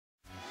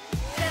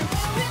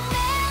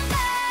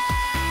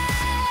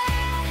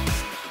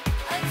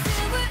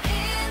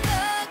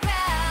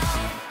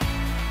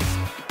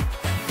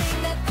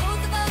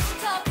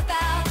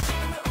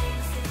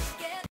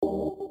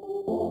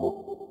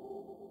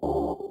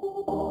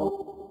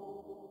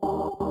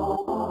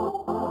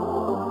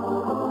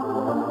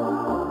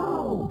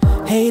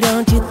Hey,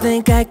 don't you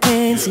think I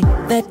can see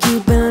that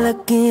you've been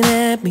looking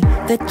at me,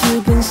 that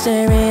you've been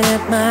staring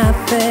at my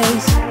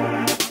face?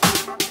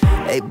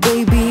 Hey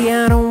baby,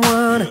 I don't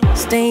wanna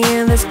stay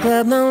in this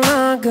club no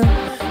longer.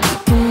 You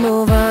can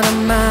move on to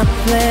my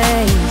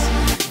place.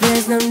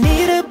 There's no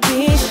need to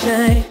be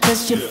shy,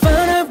 cause you're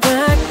fun a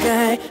rock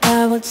guy.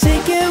 I will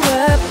take you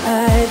up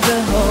high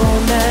the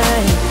whole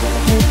night.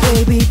 Hey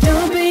baby,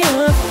 don't be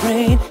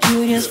afraid,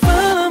 you just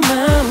follow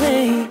my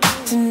way.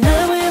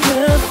 Tonight we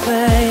will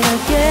fight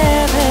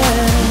together.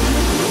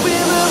 We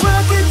will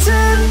rock it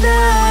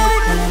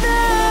tonight.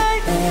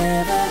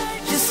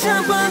 Just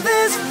jump on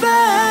this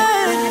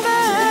fight.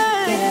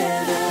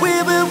 We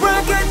will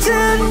rock it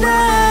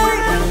tonight.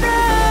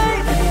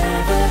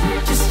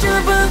 Just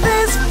jump on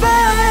this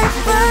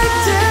fight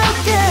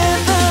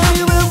together.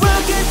 We will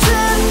rock it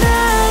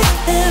tonight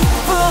and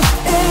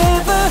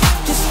forever.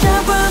 Just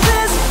jump on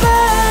this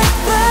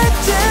fight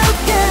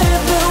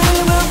together. We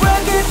will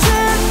rock it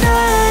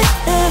tonight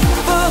and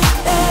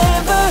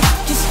forever.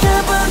 Just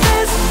jump on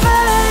this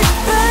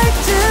fight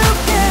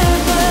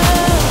together.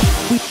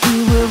 We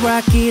will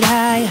rock it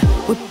high.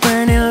 We're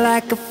burning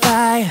like a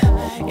fire.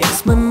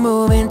 Yes, we're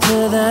moving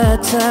to the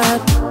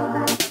top.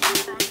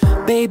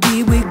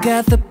 Baby, we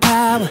got the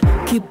power.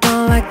 Keep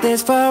on like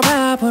this for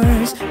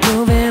hours.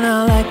 Moving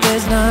on like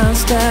this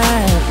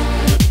non-stop.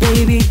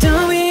 Baby,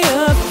 don't be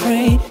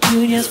afraid,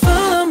 you just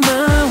follow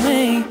my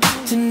way.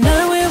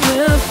 Tonight we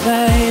will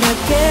fight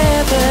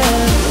together.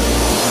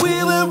 We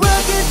will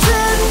rock it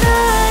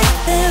tonight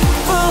and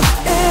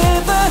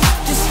forever.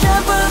 Just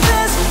jump on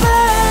this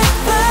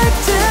fight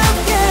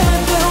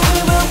together. We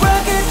will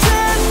rock it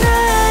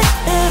tonight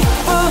and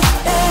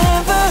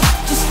forever.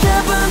 Just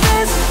jump on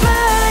this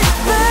fight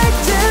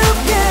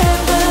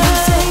together. We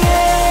say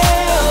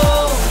yeah,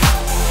 oh,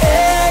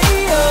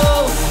 hey,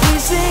 oh. We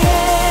say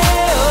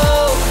yeah,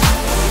 oh,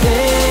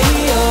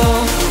 hey,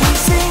 oh. We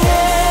say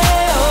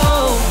yeah,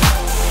 oh,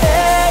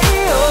 hey,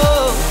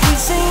 oh. We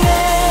say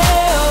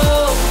yeah,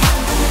 oh,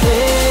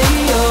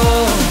 hey,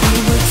 oh. We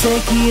will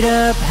take it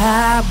up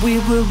high, we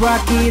will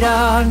rock it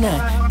all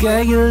night.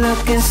 Girl, you're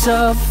looking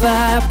so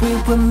fine, we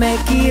will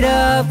make it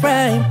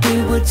alright.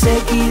 We will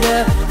take it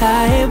up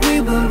high,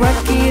 we will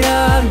rock it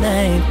all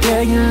night.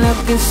 Girl, you're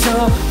looking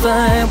so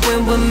fine, we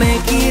will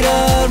make it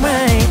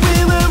alright.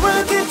 We will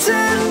rock it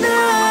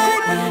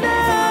tonight.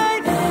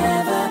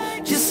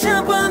 Just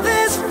jump on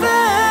this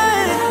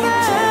fight.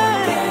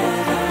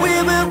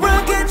 We will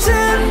rock it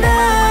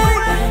tonight.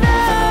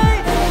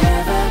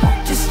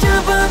 Just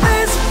jump on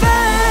this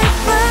fight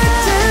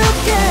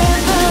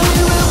together.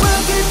 We will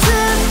rock it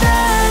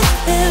tonight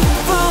and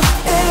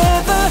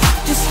forever.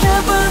 Just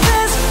jump on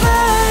this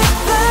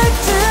fight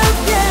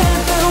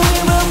together. We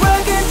will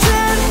rock it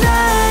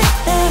tonight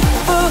and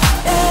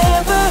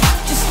forever.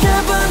 Just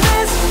jump on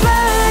this fight.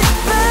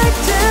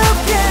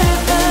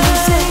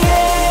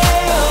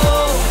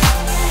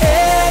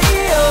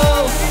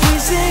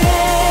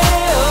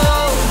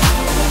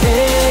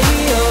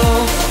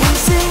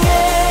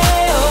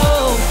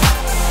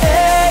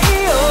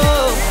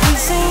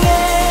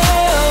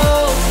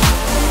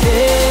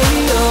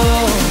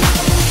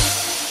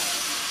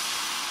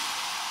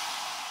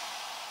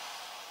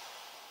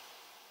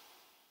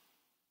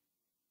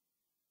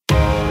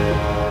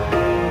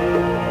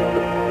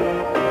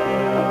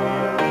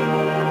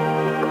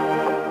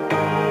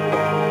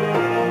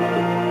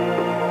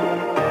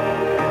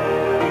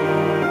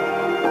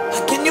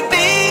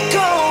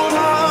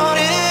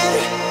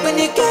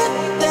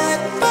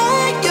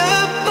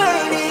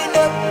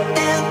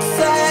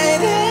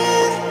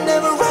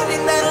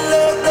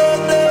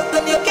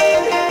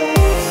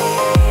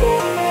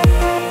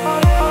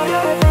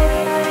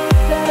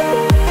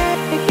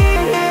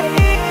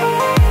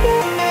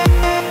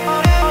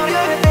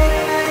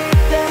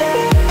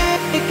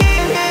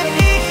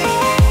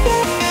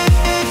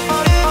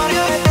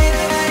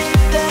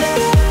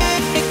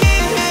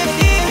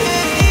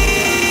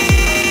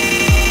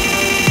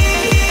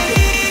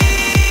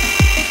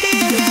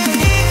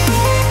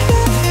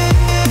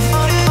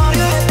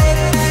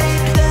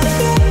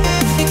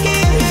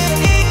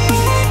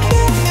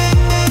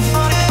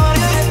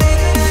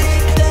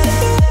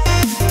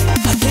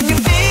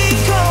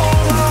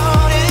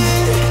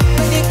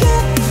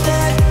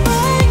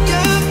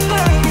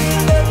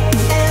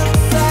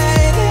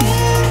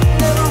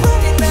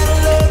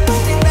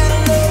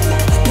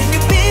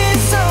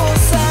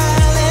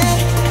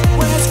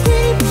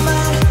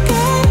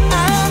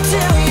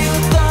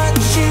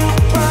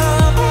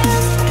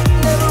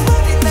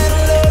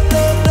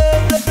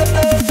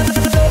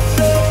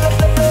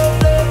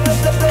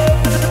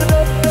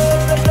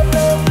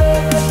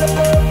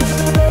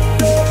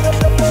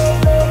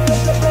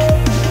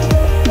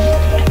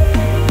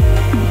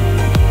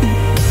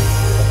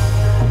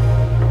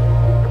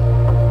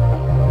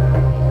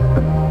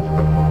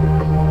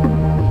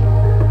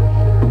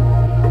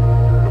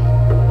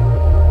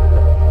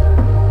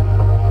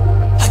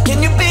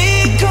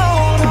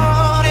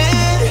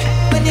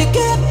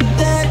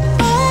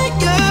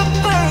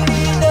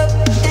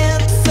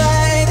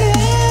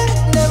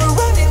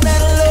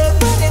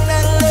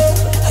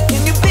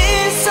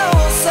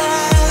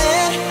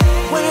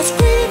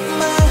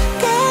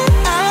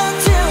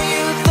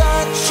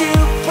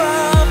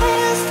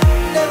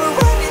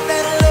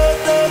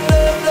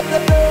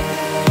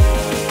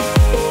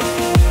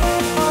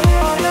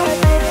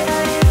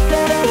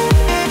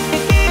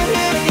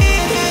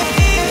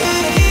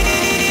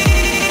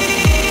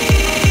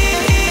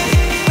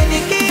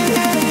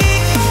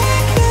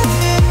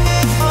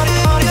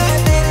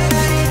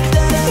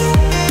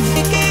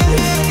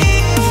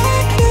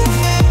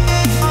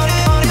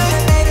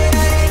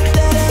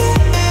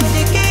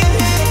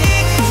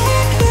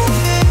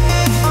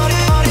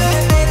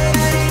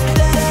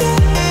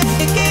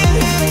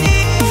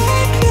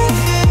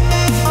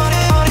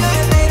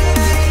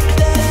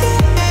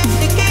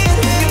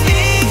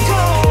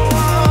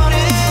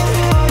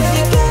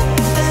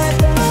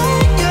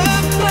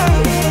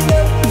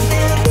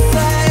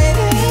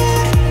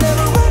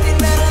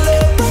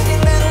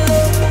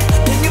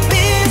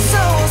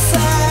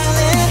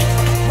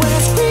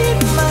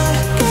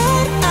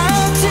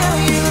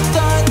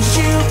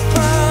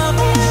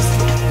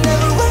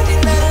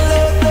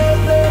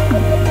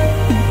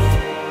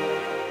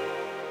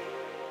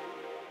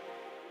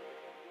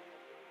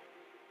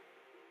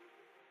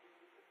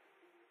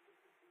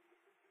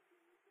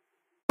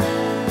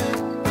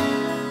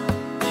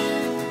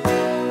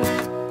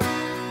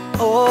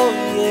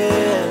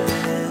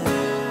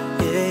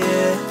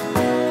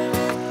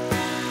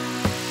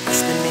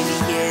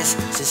 years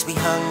since we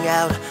hung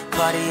out,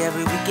 party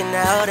every weekend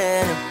out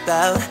and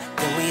about.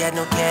 Then we had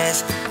no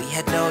cares, we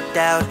had no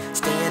doubt,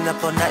 staying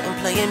up all night and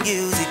playing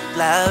music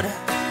loud.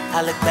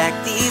 I look back,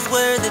 these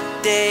were the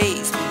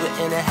days, we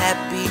were in a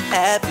happy,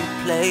 happy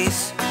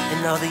place.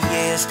 And all the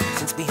years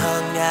since we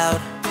hung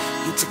out,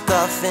 you took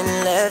off and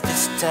left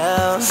this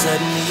town.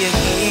 Suddenly you're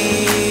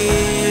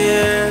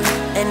here,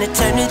 an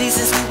eternity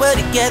since we were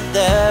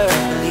together. I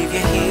believe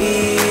you're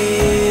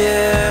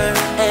here,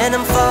 and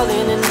I'm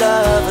falling in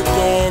love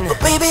again. But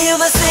baby, you're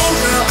the same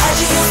girl as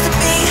you used to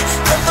be.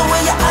 Love the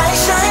way your eyes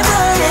shine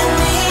bright at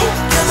me.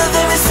 You're the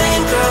very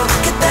same girl,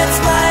 look at that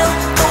smile.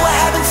 Though I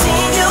haven't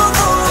seen you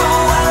for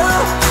a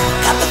while.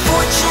 Got the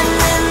fortune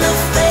and the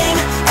fame,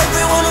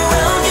 everyone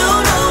around you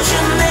knows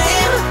your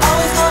name.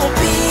 Always gonna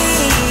be,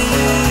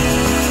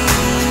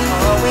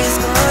 always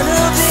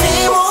gonna be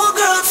same old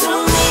girl to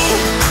me.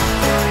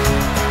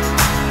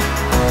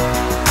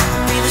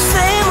 Be the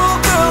same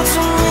old girl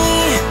to me.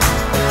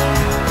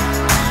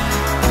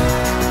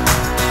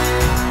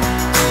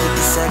 With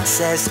the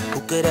success, who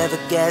could ever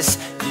guess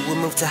you would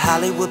move to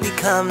Hollywood,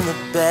 become the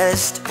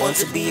best? Want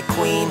to be a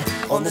queen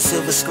on the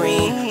silver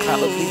screen,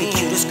 probably the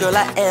cutest girl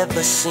I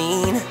ever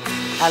seen.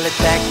 I look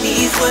back,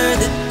 these were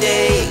the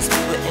days, we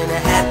were in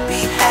a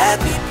happy,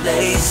 happy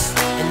place.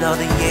 And all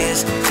the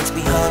years since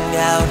we hung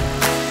out,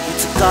 you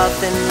took off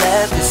and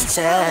left this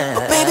town.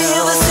 But baby,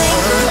 you're the same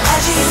girl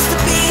as you used to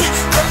be.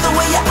 Love the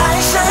way your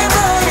eyes shine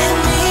bright at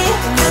me.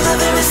 You're the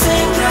very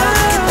same girl,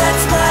 look at that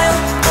smile.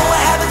 Though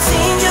I haven't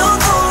seen you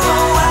for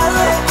a while.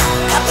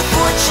 Got the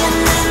fortune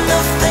and the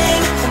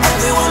fame,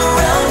 everyone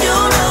around you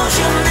knows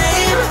your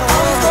name.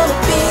 Always gonna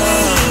be,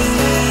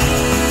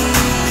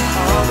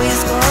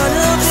 always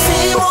gonna be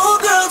same old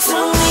girl to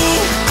me.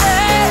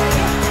 Hey.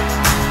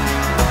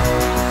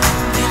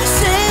 Be the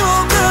same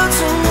old girl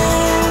to me.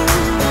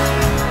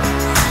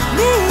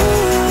 Me.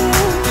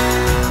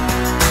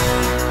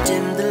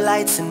 Dim the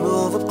lights and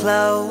move up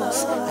close.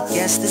 I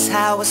guess this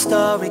how a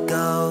story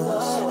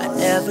goes. I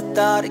never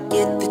thought I'd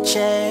get the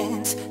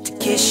chance to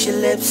kiss your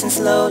lips and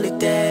slowly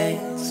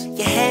dance.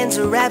 Your hands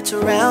are wrapped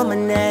around my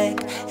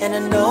neck, and I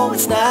know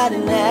it's not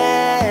an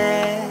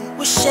act.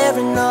 We're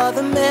sharing all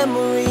the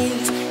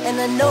memories, and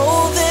I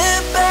know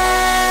they're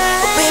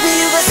bad. But baby,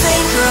 you're the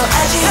same girl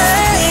as you used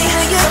to be.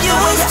 Love the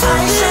way your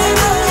eyes shine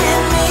bright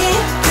at me.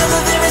 You're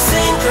the very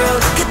same girl,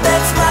 look at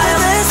that smile.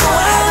 So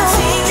I haven't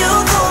seen you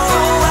for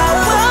a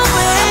while. Well,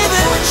 baby, the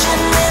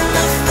fortune and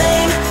the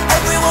fame,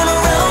 everyone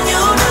around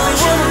you knows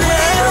your name.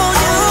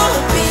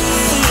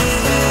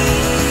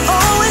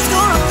 Always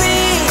gonna be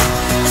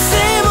the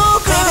same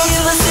old girl. Baby,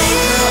 you're the same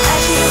girl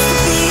as you used to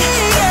be.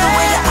 Love the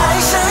way your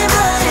eyes shine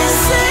bright at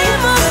me.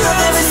 You're the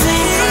very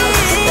same girl,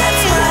 look at that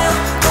smile.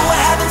 Though I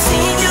haven't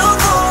seen you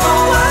for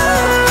a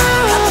while.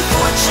 Got the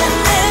fortune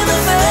and the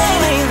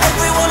fame,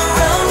 everyone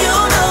around you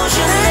knows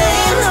your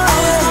name.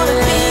 Always gonna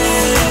be,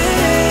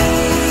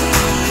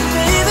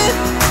 baby,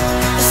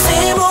 the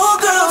same old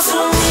girl to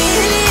me.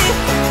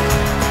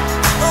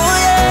 Oh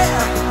yeah,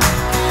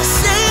 the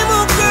same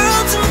old girl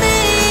to me.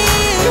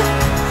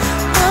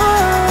 Oh,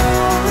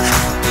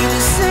 be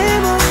the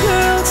same old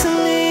girl to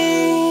me.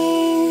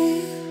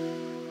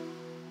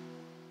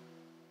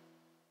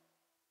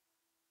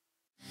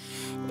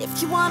 If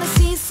you wanna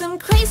see some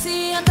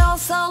crazy and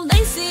also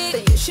lazy,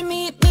 then you should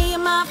meet me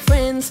and my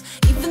friends.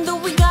 Even though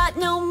we got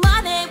no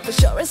money, we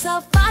sure as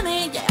hell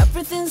funny. Yeah,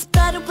 everything's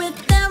better with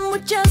them.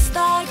 We're just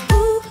like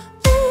ooh,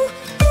 ooh,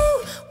 ooh.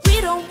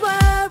 We don't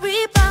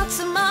worry about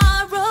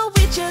tomorrow.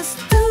 We just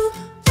ooh,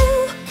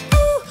 ooh,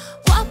 ooh.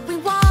 What we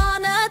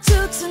wanna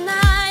do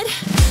tonight.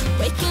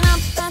 Waking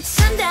up at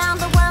sundown,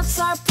 the world's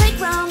our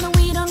playground, and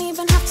we don't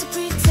even have to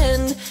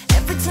pretend.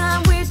 Every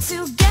time we're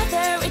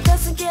together, it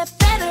doesn't get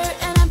better,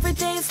 and every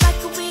day's like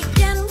a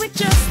weekend. We're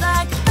just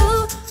like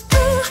ooh,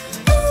 ooh,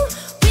 ooh.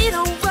 We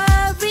don't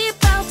worry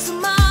about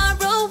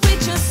tomorrow. We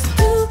just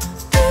ooh,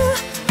 ooh,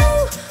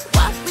 ooh.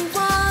 What we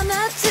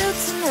wanna do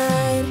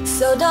tonight.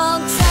 So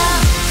don't tell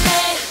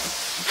me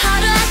how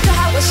to act or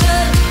how I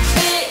should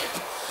be.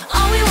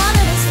 All we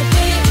wanted is to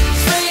be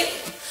free.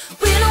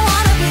 We don't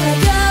wanna be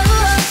like you.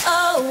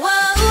 Oh, oh,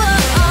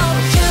 oh, oh.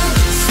 You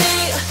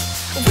see,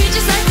 we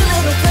just act a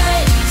little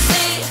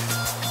crazy,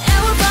 and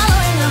we're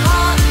following our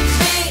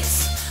heartbeats.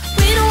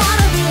 We don't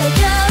wanna be like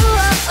you.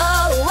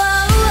 Oh, oh,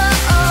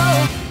 oh, oh.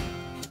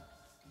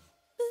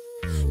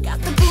 Got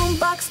the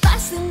boombox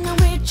blasting, and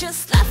we're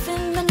just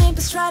laughing. The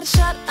neighbors try to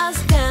shut us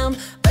down,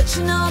 but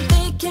you know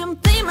they can't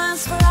blame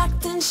us for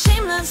acting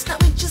shameless. Now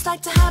we just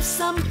like to have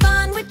some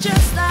fun. We're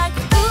just like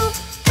ooh,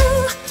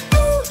 ooh,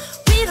 ooh.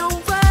 We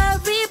don't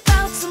worry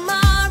about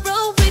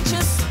tomorrow. We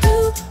just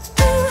ooh,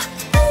 ooh,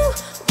 ooh.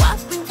 What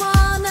we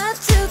wanna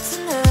do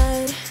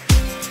tonight,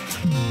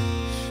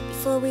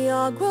 before we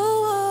all grow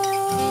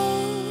old.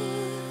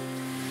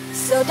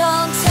 So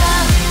don't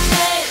tell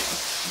me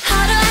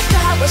how to act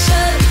or how I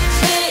should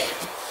be.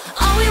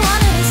 All we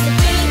wanted is to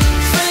be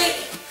free.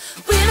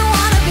 We don't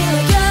wanna be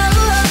like you.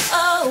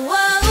 Oh, oh,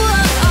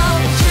 oh, oh.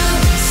 You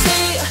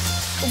see,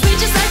 we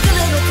just act a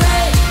little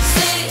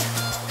crazy,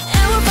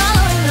 and we're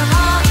following our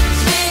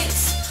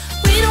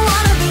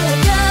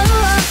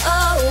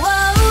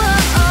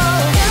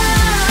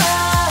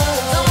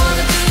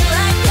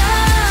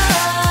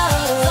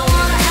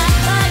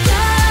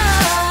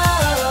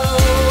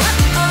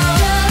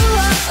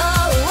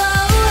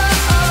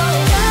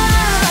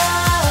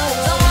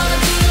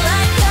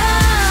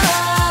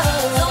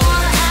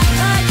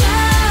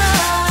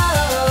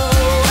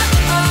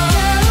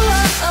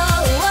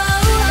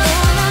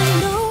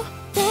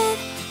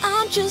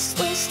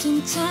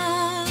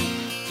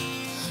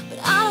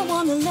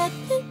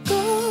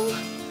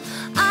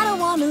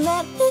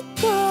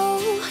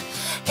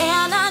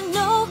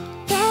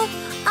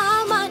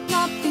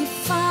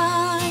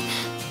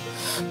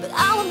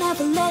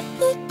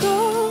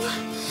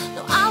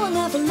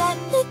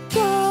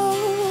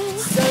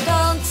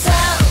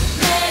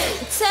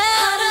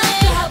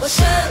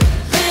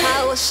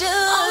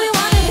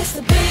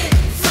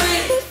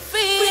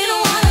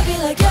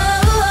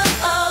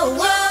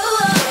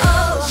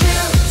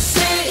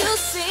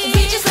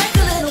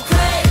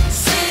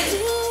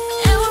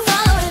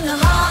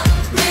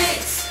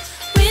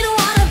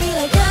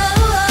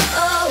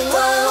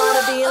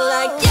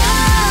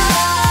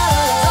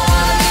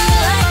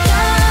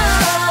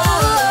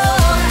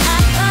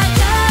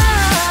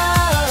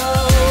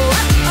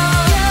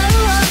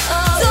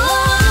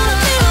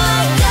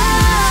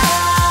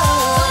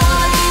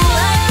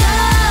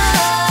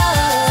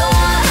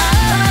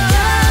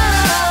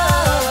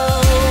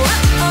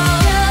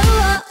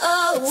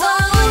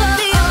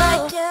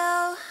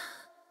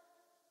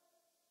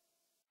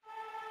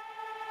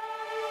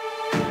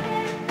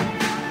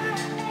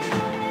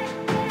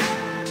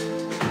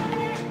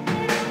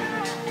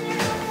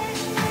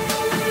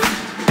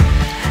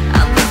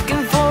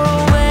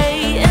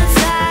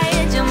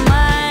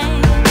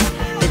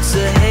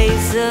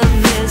days of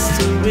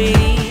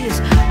mysteries.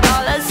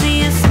 All I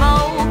see is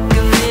smoke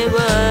and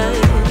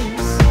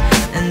mirrors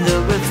and the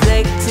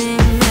reflecting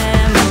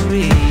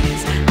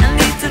memories. I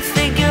need to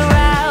figure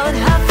out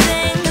how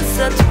things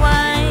are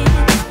twined.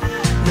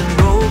 The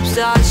ropes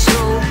are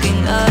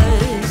choking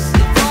us.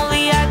 If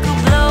only I could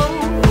blow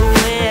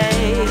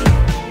away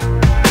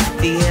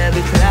the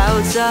heavy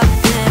clouds up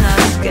in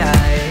our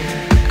sky.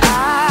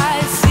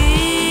 I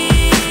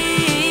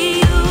see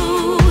you.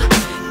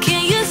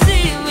 Can you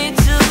see me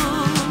too?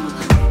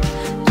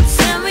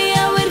 Tell me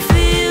how it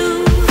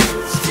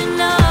feels to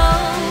know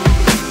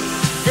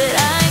that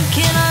I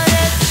cannot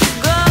let you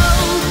go.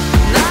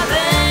 My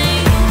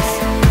veins,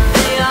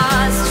 they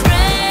are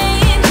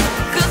strained,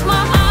 'cause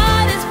my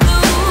heart is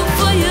blue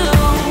for you.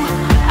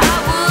 I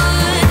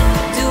would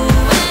do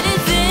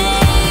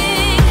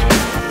anything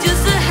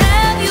just to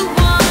have you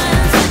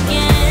once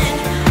again.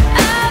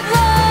 I've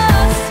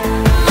lost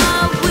my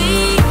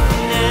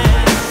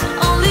weakness,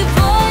 only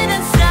void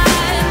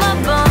inside my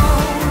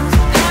bones,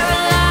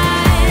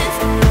 paralyzed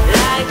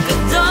like a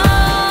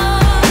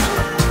dog,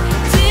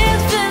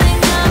 tears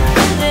filling up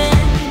within.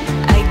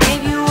 I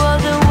gave you all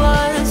there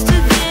was to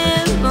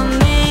give of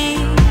me.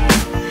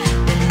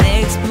 The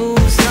next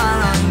move's all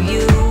on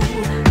you,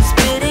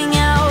 spitting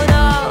out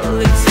all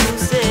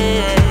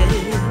excuses.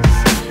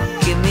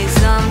 Give me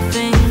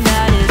something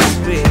that is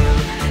real.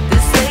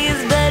 They say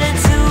it's better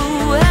to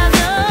have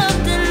love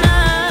than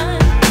none,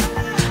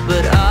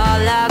 but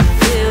all I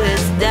feel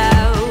is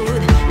doubt.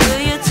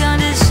 Will you turn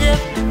this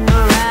ship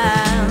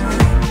around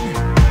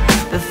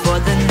before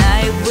the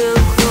night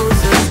will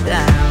close us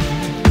down?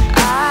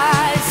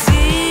 I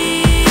see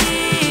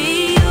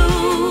you.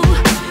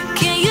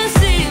 Can you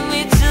see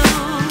me too?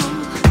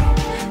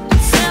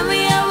 Tell me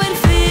how it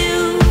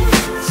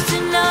feels to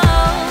know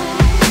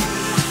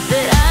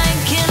that I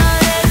cannot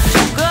let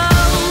you go.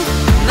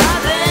 My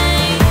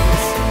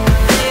veins,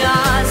 they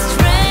are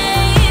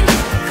strained,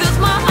 'cause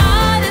my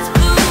heart is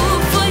blue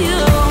for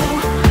you.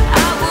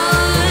 I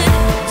would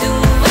do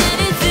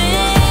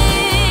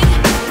anything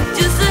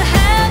just to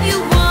have you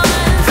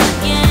once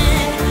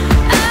again.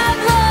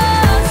 I've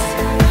lost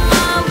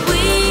my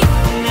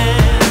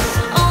weakness,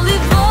 only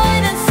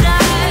void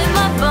inside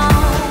my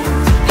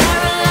bones,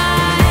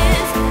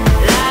 paralyzed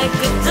like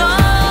a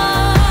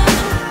dog,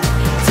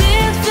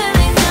 tears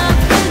filling up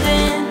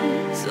within.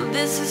 So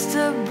this is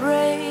the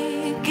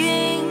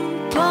breaking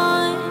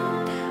point.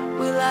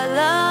 Will our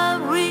love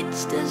reach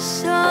the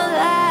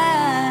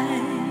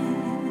shoreline?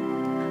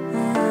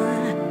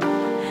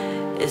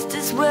 Is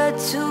this where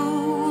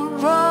two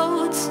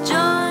roads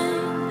join,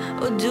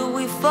 or do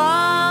we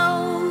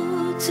fall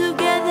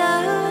together?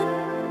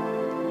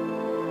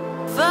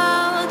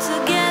 Fall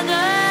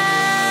together.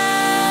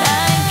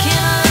 I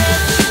cannot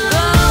let you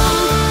go.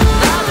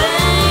 My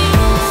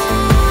veins,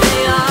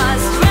 they are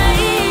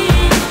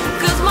strained,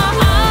 'cause my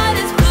heart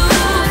is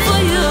blue for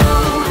you.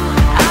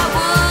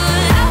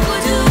 I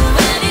would do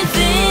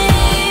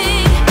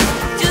anything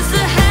just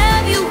to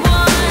have you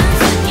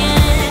once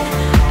again.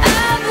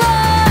 I've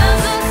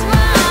lost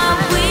my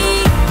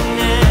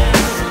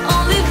weakness,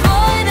 only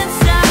void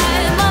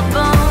inside my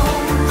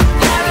bones,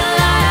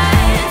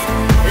 paralyzed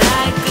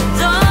like a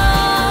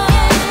dog,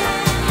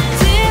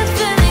 tears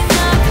filling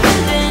up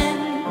within.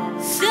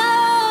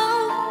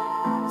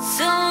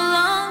 So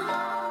long.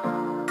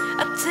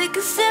 I take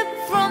a sip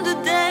from the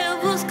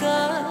devil's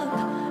cup.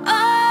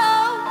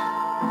 Oh,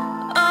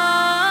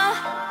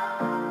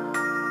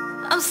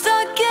 I'm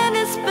stuck in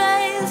this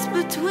space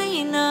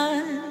between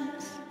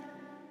us.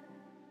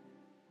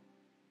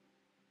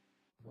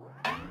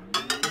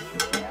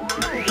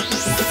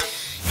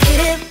 Hit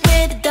it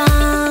with the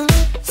dawn,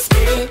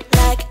 spit it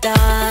like a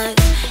dog.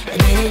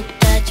 Admit it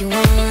that you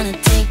wanna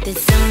take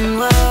this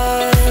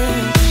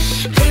onward.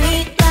 Play me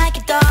like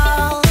a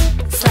doll,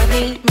 slap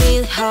me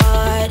real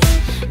hard.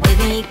 With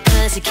me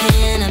 'cause you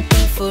cannot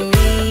be for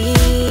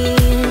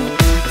real.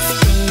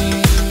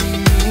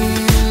 Spinning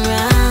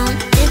around,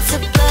 it's a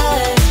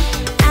blur.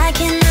 I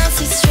cannot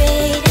see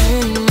straight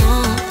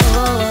anymore.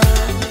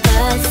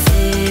 But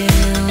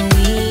still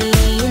we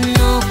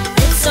know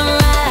it's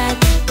alright.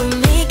 We'll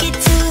make it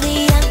to the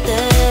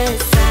other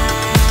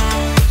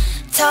side.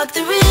 Talk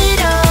the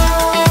riddle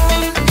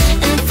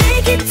and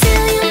fake it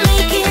till you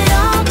make it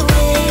all the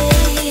way.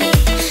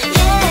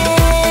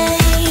 Yeah,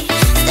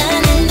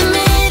 stand in the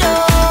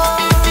middle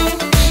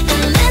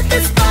and let the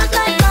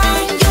spotlight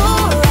blind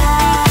your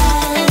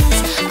eyes.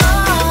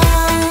 Oh,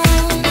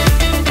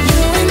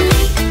 you and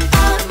me,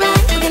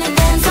 alright. We're gonna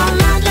dance all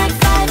night like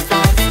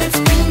fireflies. Let's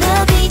bring the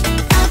beat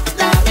up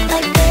loud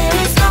like there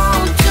is no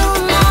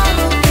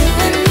tomorrow. You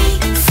and me,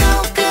 so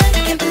good.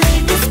 Can't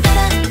believe this,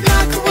 better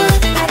knock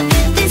wood. I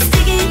get this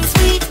sticky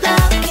sweet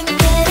love, can't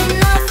get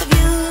enough of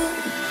you.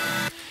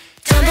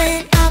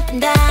 Jumping up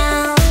and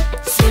down,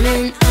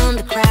 swimming on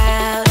the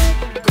crowd,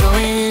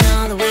 going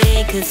all the way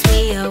 'cause we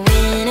are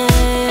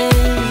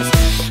winners.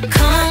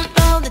 Come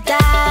roll the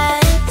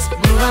dice,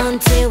 move on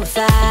till we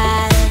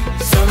fly.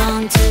 So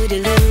long to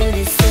delude,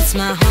 this is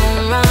my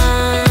home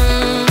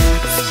run.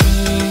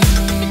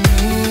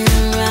 Spinning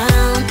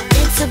around,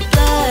 it's a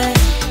blur.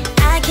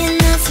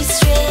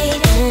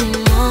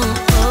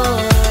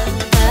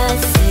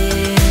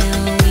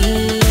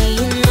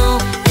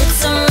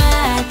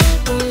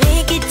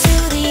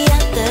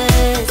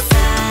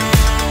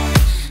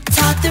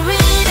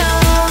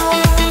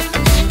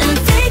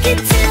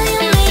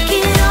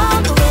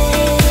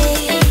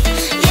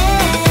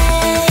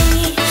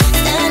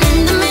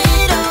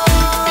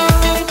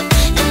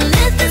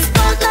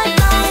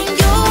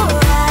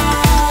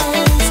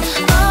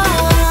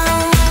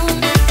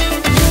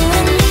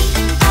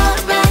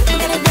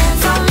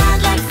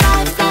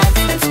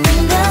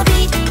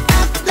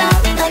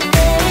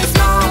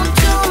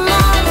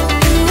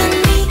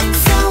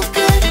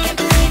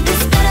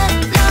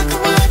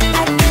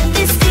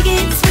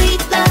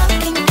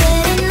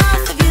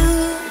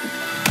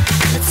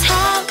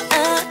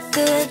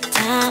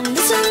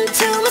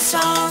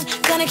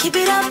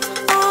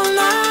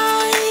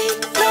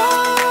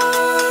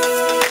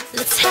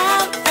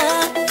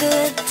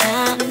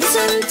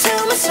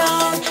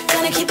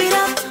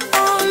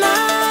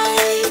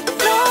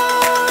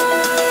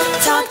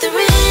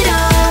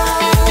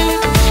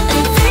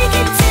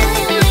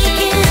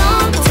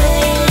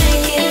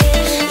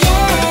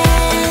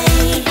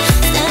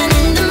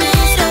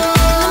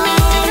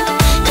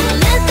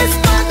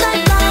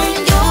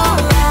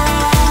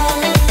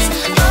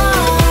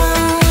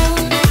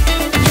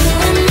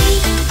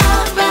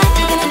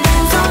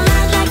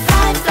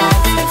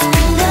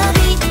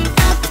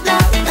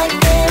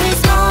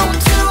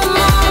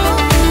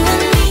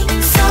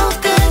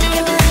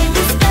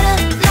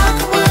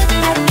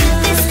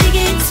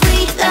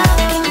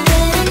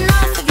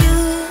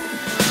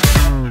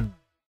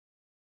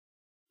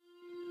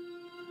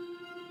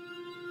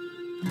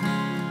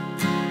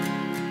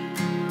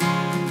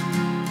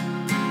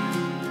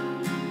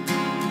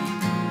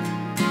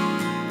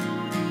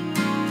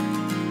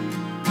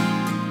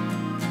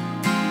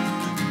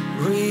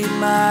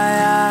 my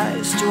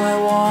eyes, do I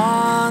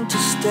want to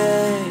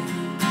stay?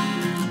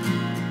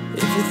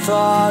 If you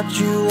thought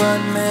you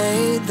weren't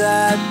made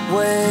that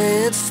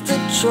way, it's the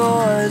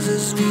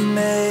choices we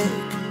make,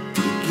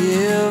 we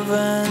give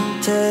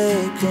and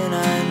take, and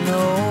I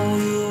know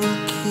you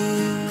will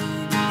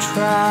keep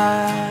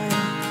trying.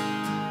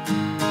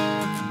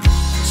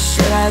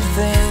 Said I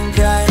think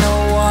I